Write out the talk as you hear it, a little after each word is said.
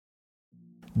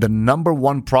the number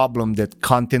one problem that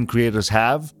content creators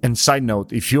have. And side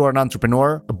note, if you are an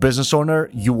entrepreneur, a business owner,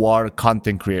 you are a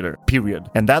content creator, period.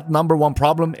 And that number one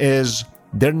problem is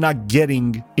they're not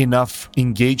getting enough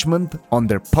engagement on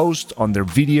their posts, on their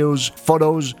videos,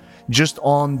 photos, just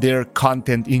on their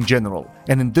content in general.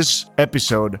 And in this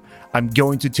episode, I'm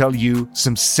going to tell you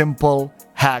some simple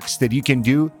hacks that you can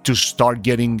do to start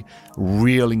getting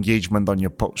real engagement on your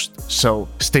post. So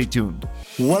stay tuned.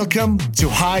 Welcome to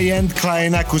High-End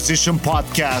Client Acquisition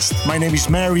Podcast. My name is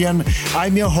Marian.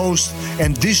 I'm your host,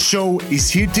 and this show is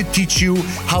here to teach you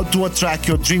how to attract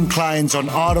your dream clients on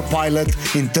autopilot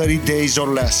in 30 days or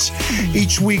less.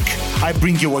 Each week, I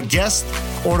bring you a guest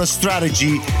or a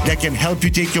strategy that can help you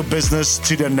take your business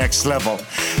to the next level.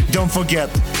 Don't forget,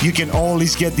 you can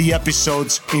always get the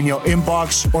episodes in your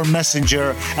inbox or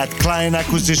messenger at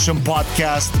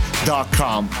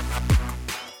clientacquisitionpodcast.com.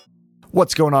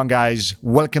 What's going on, guys?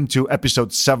 Welcome to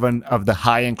episode 7 of the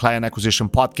High-End Client Acquisition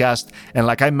Podcast. And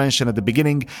like I mentioned at the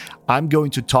beginning, I'm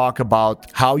going to talk about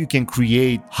how you can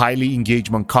create highly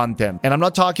engagement content. And I'm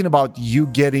not talking about you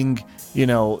getting,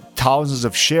 thousands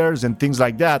of shares and things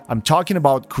like that. I'm talking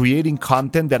about creating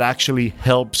content that actually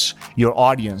helps your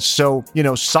audience. So,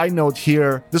 side note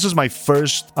here, this is my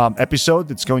first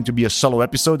episode. It's going to be a solo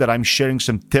episode that I'm sharing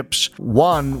some tips.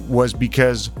 One was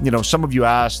because, some of you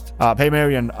asked, hey,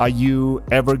 Marian, are you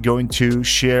ever going to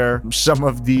share some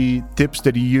of the tips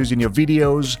that you use in your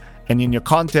videos and in your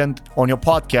content on your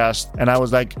podcast? And I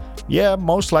was like, yeah,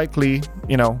 most likely,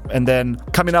 and then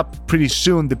coming up pretty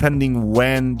soon, depending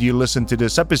when you listen to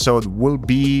this episode, we'll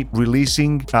be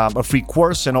releasing a free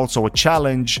course and also a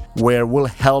challenge where we'll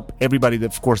help everybody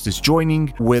that, of course, is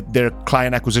joining with their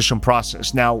client acquisition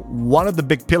process. Now, one of the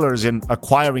big pillars in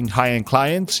acquiring high-end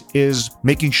clients is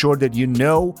making sure that you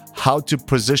know how to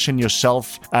position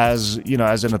yourself as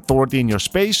an authority in your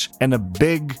space. And a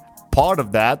big part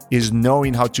of that is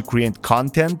knowing how to create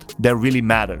content that really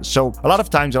matters. So a lot of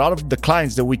times, a lot of the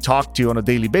clients that we talk to on a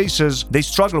daily basis, they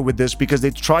struggle with this because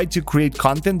they try to create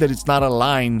content that is not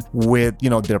aligned with,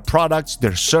 their products,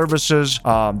 their services,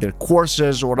 their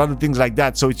courses, or other things like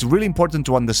that. So it's really important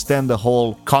to understand the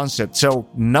whole concept. So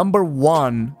number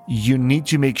one, you need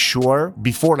to make sure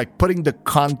before putting the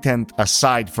content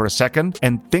aside for a second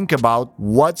and think about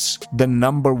what's the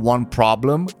number one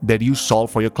problem that you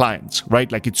solve for your clients, right?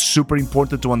 It's super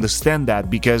important to understand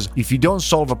that, because if you don't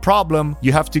solve a problem,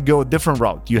 you have to go a different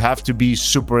route. You have to be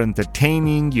super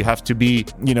entertaining. You have to be,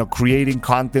 creating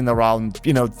content around,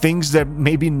 things that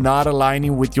maybe not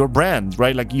aligning with your brand,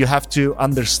 right? You have to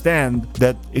understand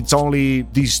that it's only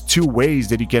these two ways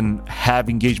that you can have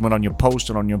engagement on your post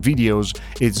and on your videos.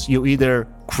 It's you either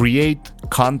create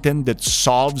content that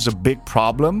solves a big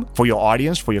problem for your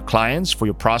audience, for your clients, for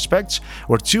your prospects,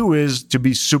 or two is to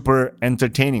be super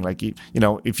entertaining.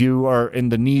 If you are in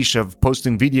the niche of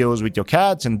posting videos with your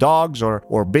cats and dogs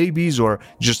or babies or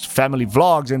just family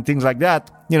vlogs and things like that,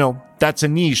 that's a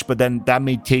niche, but then that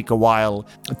may take a while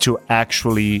to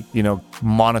actually,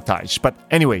 monetize. But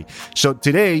anyway, so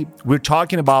today we're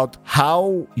talking about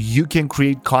how you can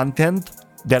create content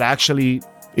that actually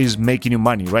is making you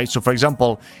money, right? So for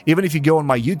example, even if you go on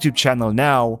my YouTube channel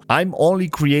now, I'm only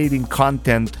creating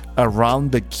content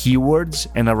around the keywords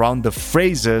and around the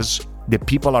phrases that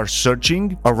people are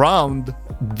searching around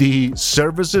the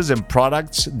services and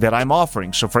products that I'm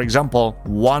offering. So for example,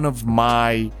 one of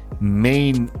my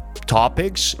main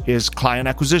topics is client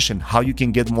acquisition, how you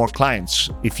can get more clients.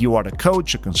 If you are a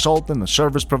coach, a consultant, a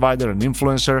service provider, an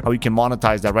influencer, how you can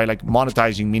monetize that, right?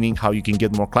 Monetizing meaning how you can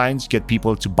get more clients, get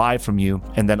people to buy from you,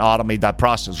 and then automate that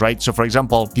process, right? So for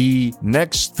example, the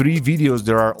next 3 videos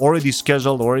that are already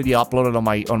scheduled, already uploaded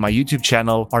on my YouTube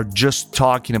channel are just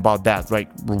talking about that, right?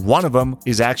 One of them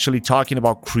is actually talking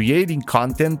about creating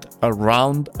content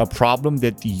around a problem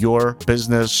that your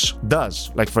business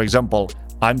does. For example,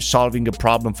 I'm solving a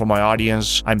problem for my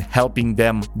audience. I'm helping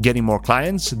them getting more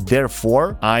clients.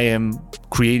 Therefore, I am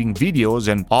creating videos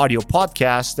and audio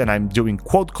podcasts, and I'm doing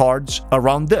quote cards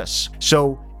around this.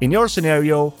 So in your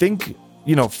scenario, think,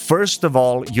 first of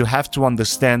all, you have to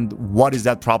understand what is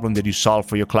that problem that you solve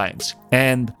for your clients.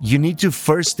 And you need to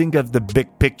first think of the big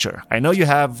picture. I know you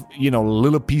have,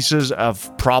 little pieces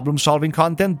of problem-solving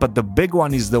content, but the big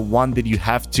one is the one that you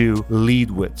have to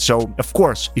lead with. So, of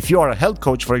course, if you are a health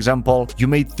coach, for example, you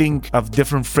may think of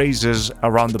different phrases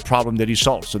around the problem that you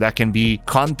solve. So that can be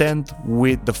content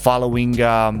with the following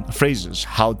phrases: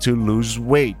 how to lose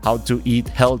weight, how to eat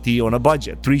healthy on a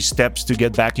budget, 3 steps to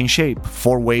get back in shape,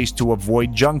 4 ways to avoid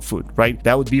avoid junk food, right?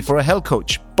 That would be for a health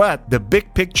coach. But the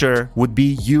big picture would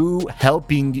be you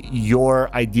helping your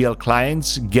ideal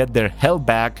clients get their health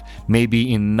back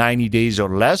maybe in 90 days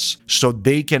or less, so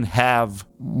they can have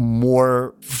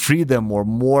more freedom or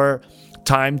more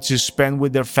time to spend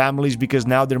with their families because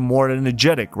now they're more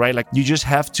energetic, right? Like you just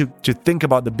have to think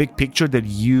about the big picture that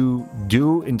you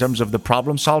do in terms of the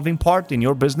problem solving part in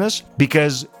your business.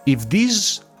 Because if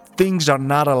these things are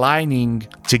not aligning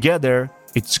together,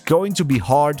 it's going to be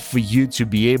hard for you to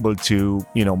be able to,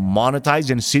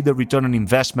 monetize and see the return on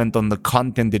investment on the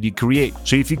content that you create.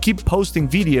 So if you keep posting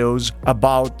videos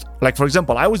about, like, for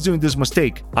example, I was doing this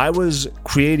mistake. I was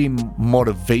creating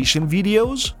motivation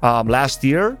videos last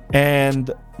year,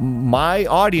 and my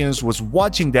audience was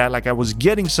watching that. Like I was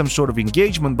getting some sort of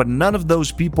engagement, but none of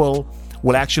those people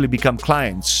will actually become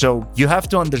clients. So you have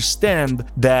to understand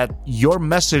that your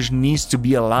message needs to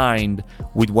be aligned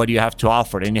with what you have to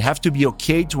offer. And you have to be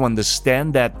okay to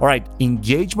understand that, all right,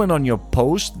 engagement on your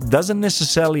post doesn't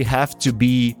necessarily have to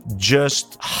be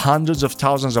just hundreds of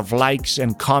thousands of likes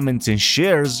and comments and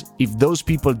shares if those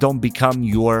people don't become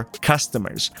your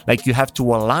customers. Like you have to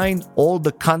align all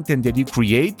the content that you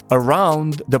create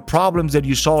around the problems that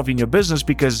you solve in your business,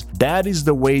 because that is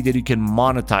the way that you can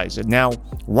monetize it. Now,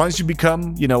 once you become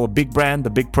a big brand, a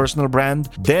big personal brand,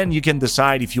 then you can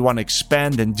decide if you want to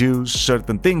expand and do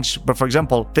certain things. But for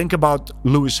example, think about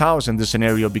Lewis Howes in this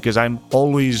scenario, because I'm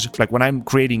always, like when I'm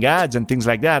creating ads and things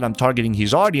like that, I'm targeting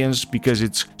his audience because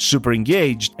it's super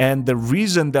engaged. And the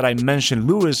reason that I mentioned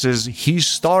Lewis is he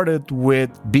started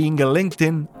with being a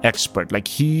LinkedIn expert. Like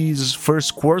his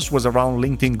first course was around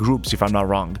LinkedIn groups, if I'm not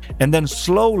wrong. And then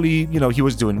slowly, he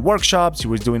was doing workshops, he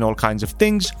was doing all kinds of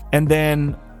things. And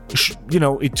then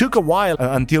it took a while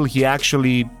until he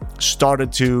actually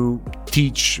started to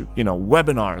teach,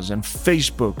 webinars and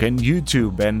Facebook and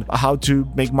YouTube and how to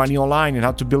make money online and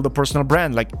how to build a personal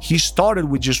brand. Like he started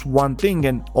with just one thing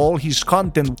and all his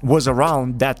content was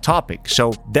around that topic.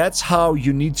 So that's how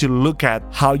you need to look at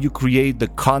how you create the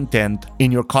content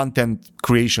in your content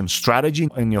creation strategy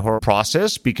in your whole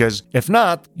process, because if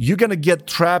not, you're going to get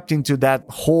trapped into that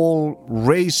whole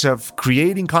race of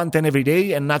creating content every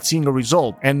day and not seeing a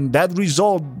result. And that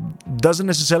result doesn't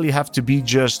necessarily have to be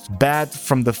just bad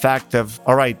from the fact of,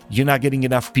 all right, you're not getting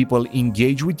enough people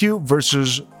engage with you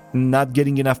versus not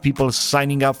getting enough people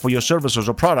signing up for your services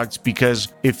or products.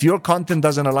 Because if your content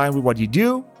doesn't align with what you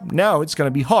do, now it's going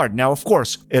to be hard. Now, of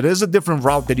course, it is a different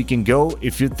route that you can go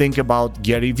if you think about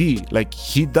Gary Vee. Like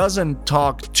he doesn't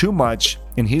talk too much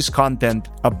in his content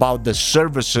about the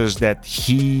services that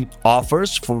he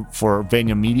offers for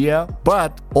VaynerMedia,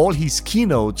 but all his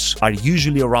keynotes are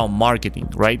usually around marketing,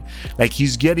 right? Like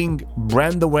he's getting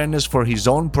brand awareness for his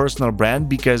own personal brand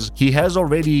because he has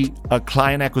already a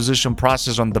client acquisition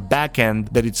process on the back end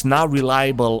that it's not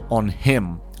reliable on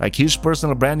him. Like his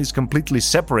personal brand is completely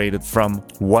separated from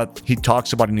what he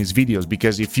talks about in his videos.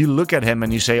 Because if you look at him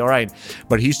and you say, all right,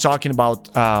 but he's talking about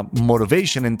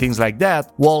motivation and things like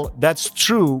that. Well, that's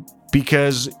true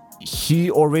because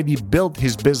he already built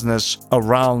his business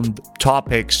around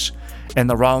topics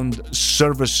and around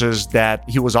services that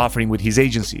he was offering with his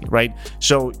agency, right?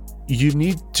 So you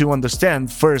need to understand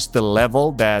first the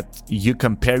level that you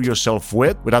compare yourself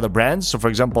with other brands. So for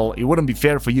example, it wouldn't be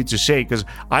fair for you to say, because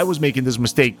I was making this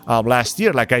mistake last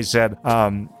year, like I said,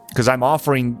 because I'm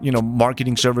offering,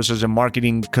 marketing services and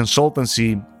marketing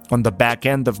consultancy on the back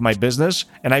end of my business.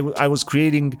 And I was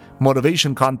creating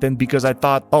motivation content because I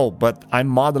thought, oh, but I'm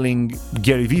modeling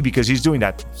Gary Vee because he's doing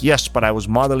that. Yes, but I was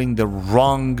modeling the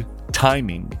wrong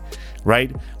timing,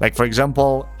 right? Like, for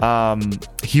example,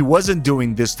 he wasn't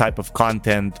doing this type of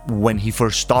content when he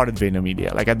first started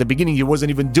VaynerMedia. Like at the beginning, he wasn't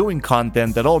even doing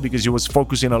content at all because he was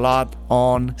focusing a lot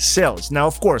on sales. Now,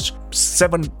 of course,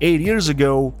 7-8 years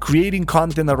ago, creating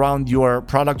content around your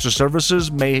products or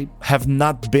services may have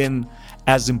not been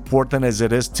as important as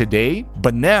it is today.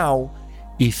 But now,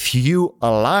 if you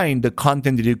align the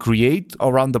content that you create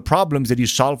around the problems that you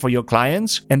solve for your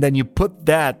clients, and then you put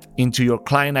that into your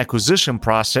client acquisition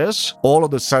process, all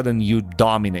of a sudden you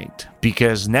dominate,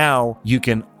 because now you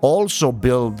can also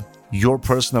build your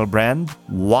personal brand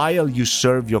while you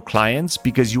serve your clients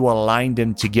because you align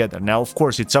them together. Now, of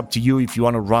course, it's up to you if you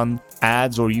want to run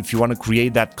ads or if you want to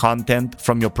create that content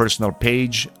from your personal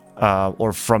page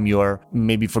or from your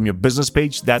business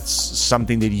page. That's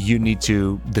something that you need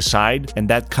to decide. And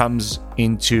that comes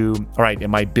into, all right,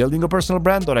 am I building a personal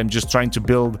brand or I'm just trying to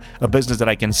build a business that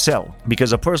I can sell?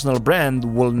 Because a personal brand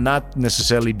will not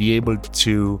necessarily be able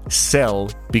to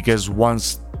sell, because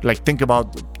once, like, think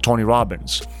about Tony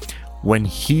Robbins. when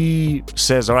he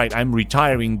says, all right, I'm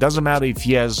retiring, doesn't matter if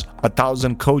he has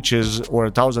 1,000 coaches or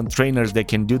 1,000 trainers that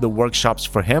can do the workshops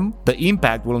for him, the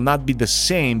impact will not be the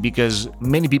same because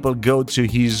many people go to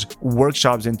his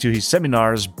workshops and to his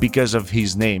seminars because of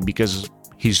his name, because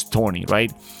he's Tony,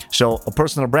 right? So a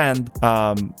personal brand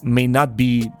may not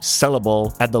be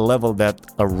sellable at the level that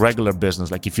a regular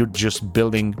business, like if you're just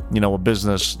building, a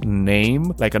business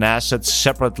name, like an asset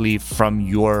separately from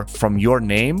your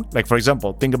name. Like for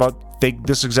example, take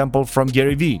this example from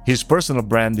Gary Vee. His personal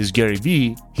brand is Gary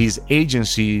Vee. His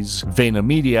agencies,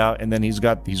 VaynerMedia, and then he's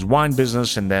got his wine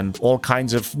business and then all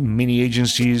kinds of mini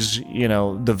agencies,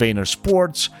 the Vayner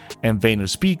Sports and Vayner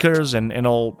Speakers and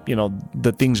all,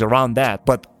 the things around that.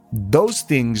 But those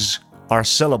things are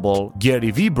sellable.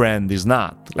 Gary Vee brand is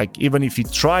not. Like even if he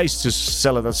tries to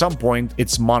sell it at some point,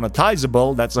 it's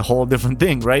monetizable. That's a whole different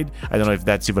thing, right? I don't know if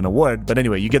that's even a word, but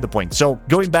anyway, you get the point. So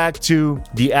going back to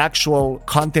the actual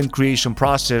content creation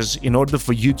process, in order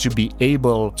for you to be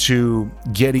able to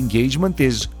get engagement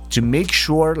is to make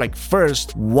sure, like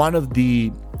first, one of the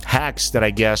hacks that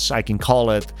I guess I can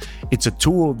call it, it's a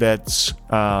tool that's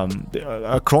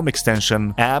a Chrome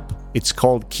extension app. It's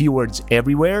called Keywords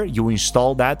Everywhere. You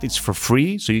install that. It's for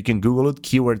free. So you can Google it,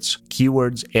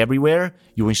 Keywords Everywhere.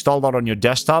 You install that on your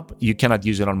desktop. You cannot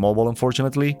use it on mobile,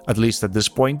 unfortunately, at least at this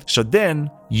point. So then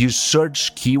you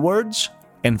search keywords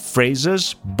and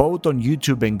phrases both on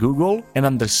YouTube and Google and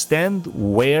understand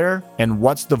where and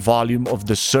what's the volume of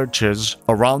the searches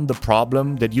around the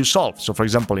problem that you solve. So for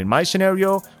example, in my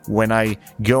scenario, when I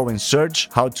go and search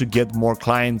how to get more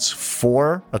clients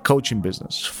for a coaching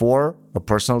business, for a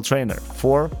personal trainer,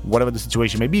 for whatever the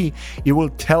situation may be, it will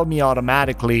tell me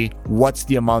automatically what's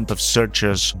the amount of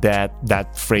searches that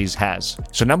phrase has.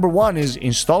 So number one is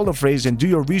install the phrase and do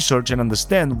your research and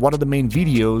understand what are the main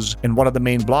videos and what are the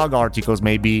main blog articles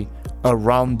maybe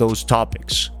around those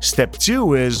topics. Step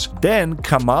two is then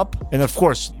come up, and of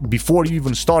course, before you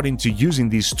even start into using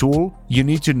this tool, you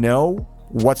need to know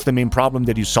what's the main problem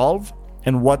that you solve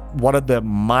and what are the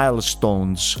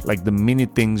milestones, like the mini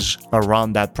things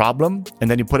around that problem,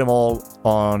 and then you put them all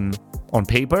on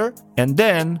paper, and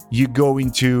then you go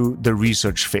into the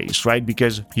research phase, right?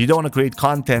 Because you don't want to create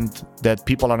content that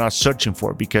people are not searching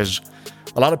for, because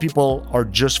a lot of people are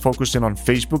just focusing on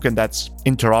Facebook, and that's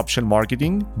interruption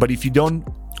marketing. But if you don't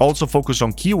also focus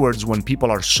on keywords when people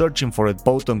are searching for it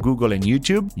both on Google and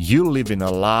YouTube, you leave in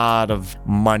a lot of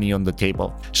money on the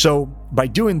table. So by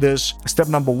doing this, step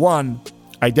number one,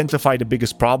 identify the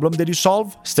biggest problem that you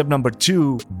solve. Step number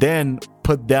two, then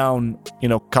put down,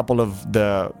 a couple of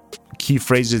the key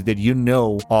phrases that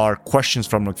are questions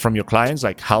from your clients,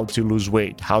 like how to lose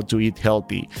weight, how to eat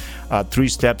healthy, 3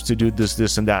 steps to do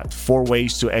this and that, 4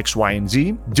 ways to X, Y, and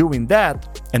Z. Doing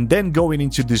that, and then going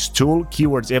into this tool,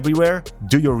 Keywords Everywhere,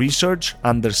 do your research,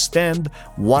 understand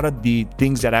what are the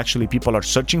things that actually people are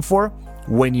searching for.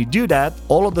 When you do that,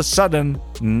 all of a sudden,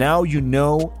 now you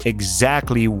know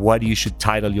exactly what you should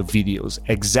title your videos,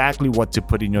 exactly what to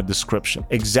put in your description,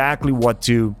 exactly what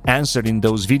to answer in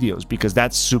those videos, because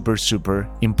that's super, super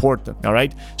important. All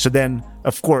right. So then,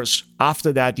 of course,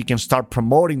 after that, you can start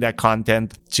promoting that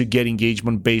content to get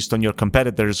engagement based on your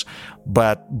competitors.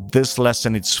 But this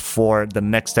lesson is for the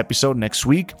next episode. Next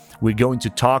week, we're going to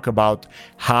talk about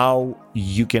how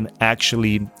you can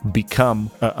actually become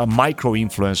a micro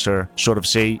influencer, sort of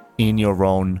say, in your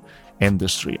own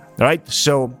industry. All right.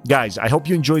 So guys, I hope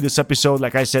you enjoyed this episode.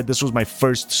 Like I said, this was my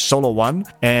first solo one,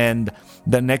 and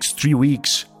the next 3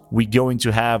 weeks, we're going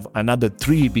to have another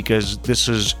 3, because this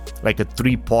is like a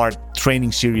 3-part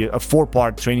training series, a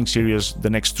 4-part training series. The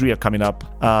next 3 are coming up.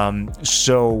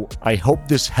 So I hope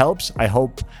this helps. I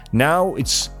hope now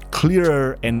it's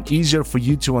clearer and easier for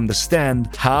you to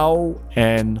understand how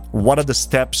and what are the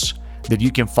steps that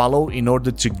you can follow in order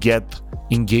to get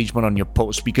engagement on your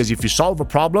post. Because if you solve a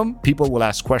problem, people will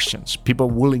ask questions. People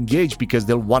will engage because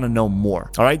they'll want to know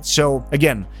more. All right. So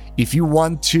again, if you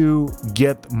want to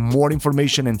get more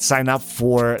information and sign up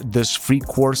for this free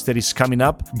course that is coming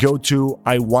up, go to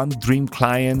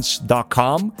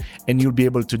iwantdreamclients.com and you'll be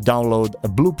able to download a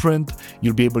blueprint.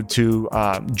 You'll be able to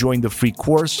join the free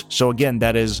course. So again,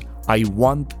 that is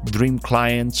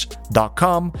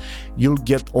iwantdreamclients.com. You'll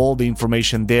get all the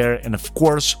information there. And of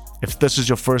course, if this is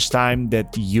your first time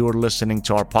that you're listening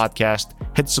to our podcast,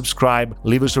 hit subscribe,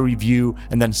 leave us a review,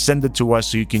 and then send it to us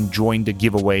so you can join the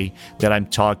giveaway that I'm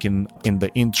talking in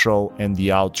the intro and the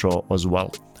outro as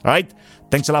well. All right.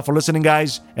 Thanks a lot for listening,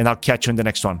 guys, and I'll catch you in the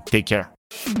next one. Take care.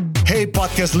 Hey,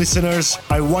 podcast listeners,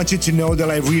 I want you to know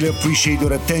that I really appreciate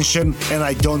your attention and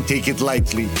I don't take it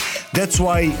lightly. That's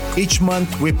why each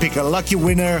month we pick a lucky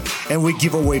winner and we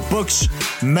give away books,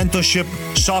 mentorship,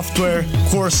 software,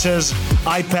 courses,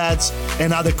 iPads,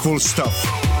 and other cool stuff.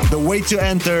 The way to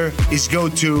enter is go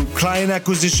to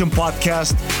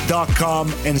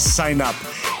clientacquisitionpodcast.com and sign up.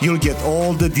 You'll get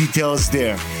all the details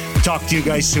there. Talk to you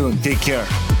guys soon. Take care.